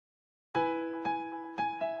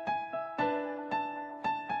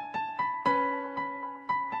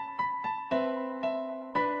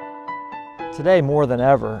Today, more than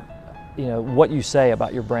ever, what you say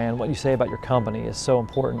about your brand, what you say about your company is so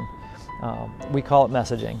important. We call it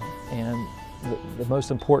messaging, and the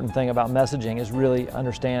most important thing about messaging is really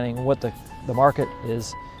understanding what the market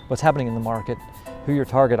is, what's happening in the market, who your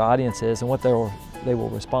target audience is, and what they will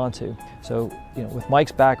respond to. So, with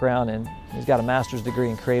Mike's background, and he's got a master's degree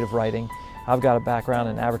in creative writing, I've got a background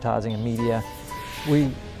in advertising and media.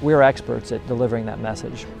 We are experts at delivering that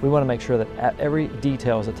message. We want to make sure that every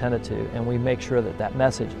detail is attended to, and we make sure that that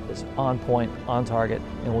message is on point, on target,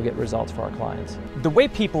 and we'll get results for our clients. The way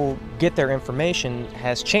people get their information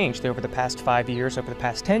has changed over the past 5 years, over the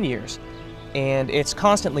past 10 years, and it's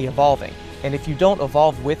constantly evolving. And if you don't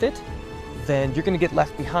evolve with it, then you're going to get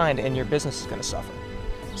left behind and your business is going to suffer.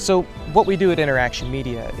 So what we do at InnerAction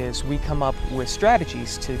Media is we come up with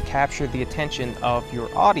strategies to capture the attention of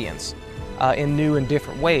your audience in new and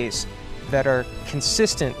different ways that are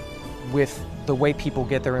consistent with the way people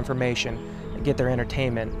get their information, get their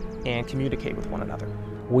entertainment, and communicate with one another.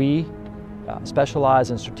 We specialize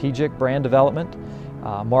in strategic brand development,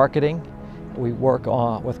 marketing. We work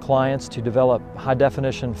with clients to develop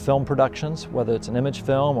high-definition film productions, whether it's an image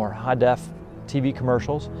film or high-def TV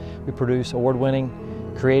commercials. We produce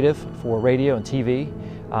award-winning creative for radio and TV.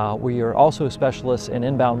 We are also specialists in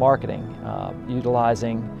inbound marketing,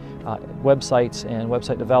 utilizing websites and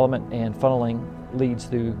website development and funneling leads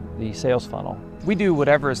through the sales funnel. We do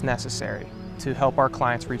whatever is necessary to help our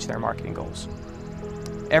clients reach their marketing goals.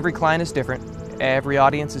 Every client is different, every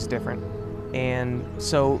audience is different, and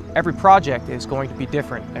so every project is going to be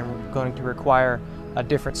different and going to require a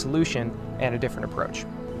different solution and a different approach.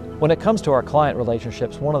 When it comes to our client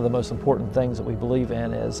relationships, one of the most important things that we believe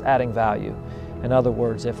in is adding value. In other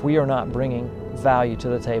words, if we are not bringing value to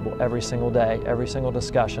the table every single day, every single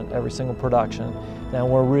discussion, every single production, then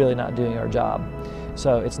we're really not doing our job.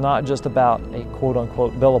 So it's not just about a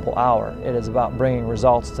quote-unquote billable hour. It is about bringing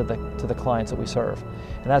results to the clients that we serve.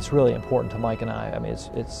 And that's really important to Mike and I. I mean,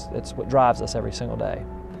 it's what drives us every single day.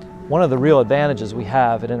 One of the real advantages we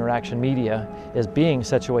have at InnerAction Media is being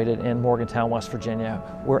situated in Morgantown, West Virginia.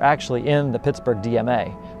 We're actually in the Pittsburgh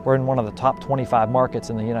DMA. We're in one of the top 25 markets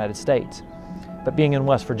in the United States. But being in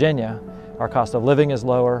West Virginia, our cost of living is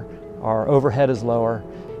lower, our overhead is lower,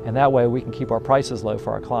 and that way we can keep our prices low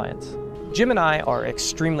for our clients. Jim and I are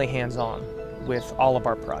extremely hands-on with all of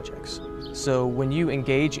our projects. So when you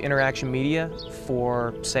engage InnerAction Media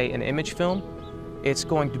for, say, an image film, it's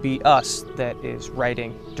going to be us that is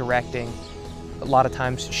writing, directing, a lot of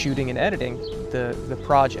times shooting and editing the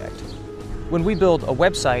project. When we build a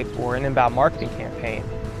website or an inbound marketing campaign,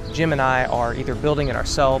 Jim and I are either building it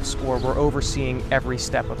ourselves or we're overseeing every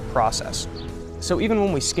step of the process. So even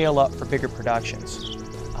when we scale up for bigger productions,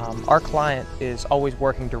 our client is always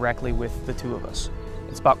working directly with the two of us.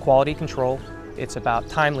 It's about quality control, it's about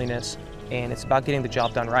timeliness, and it's about getting the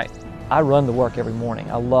job done right. I run to work every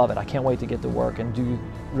morning. I love it. I can't wait to get to work and do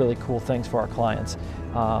really cool things for our clients.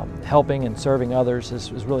 Helping and serving others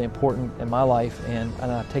is really important in my life, and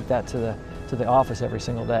I take that to the office every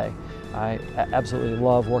single day. I absolutely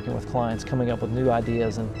love working with clients, coming up with new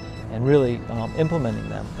ideas and really implementing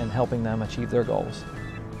them and helping them achieve their goals.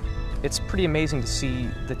 It's pretty amazing to see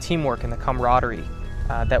the teamwork and the camaraderie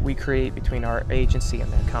that we create between our agency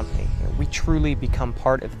and their company. We truly become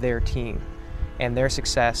part of their team, and their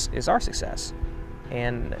success is our success.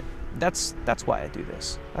 And that's why I do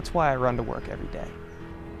this. That's why I run to work every day.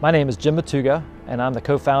 My name is Jim Matuga, and I'm the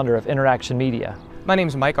co-founder of InnerAction Media. My name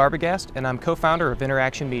is Mike Arbogast, and I'm co-founder of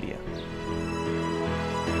InnerAction Media.